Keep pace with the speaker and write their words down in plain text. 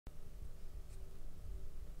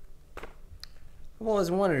I've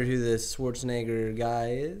always wondered who this Schwarzenegger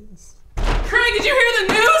guy is. Craig, did you hear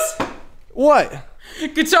the news? What?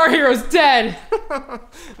 Guitar Hero's dead.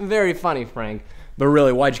 Very funny, Frank. But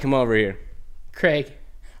really, why'd you come over here? Craig,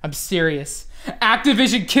 I'm serious.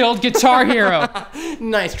 Activision killed Guitar Hero.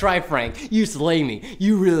 Nice try, Frank. You slay me.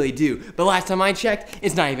 You really do. But last time I checked,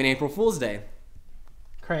 it's not even April Fool's Day.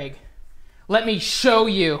 Craig, let me show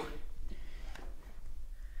you.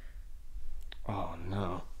 Oh,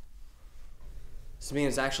 no. This means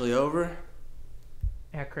it's actually over?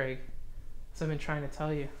 Yeah, Craig. As I've been trying to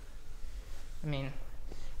tell you. I mean,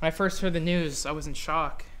 when I first heard the news, I was in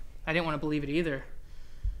shock. I didn't want to believe it either.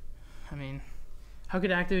 I mean, how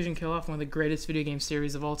could Activision kill off one of the greatest video game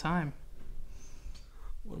series of all time?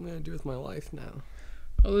 What am I going to do with my life now?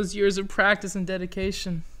 All those years of practice and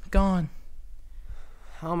dedication, gone.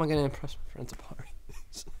 How am I going to impress my friends at parties?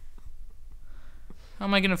 How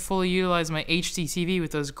am I going to fully utilize my HD TV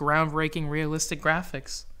with those groundbreaking realistic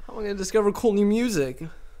graphics? How am I going to discover cool new music?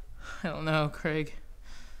 I don't know, Craig.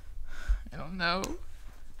 I don't know. We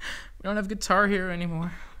don't have Guitar Hero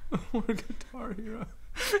anymore. We're Guitar Hero.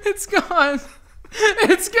 It's gone.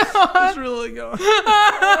 It's gone. It's really gone.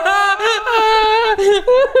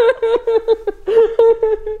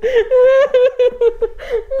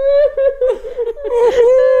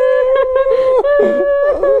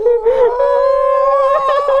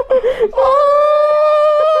 Oh!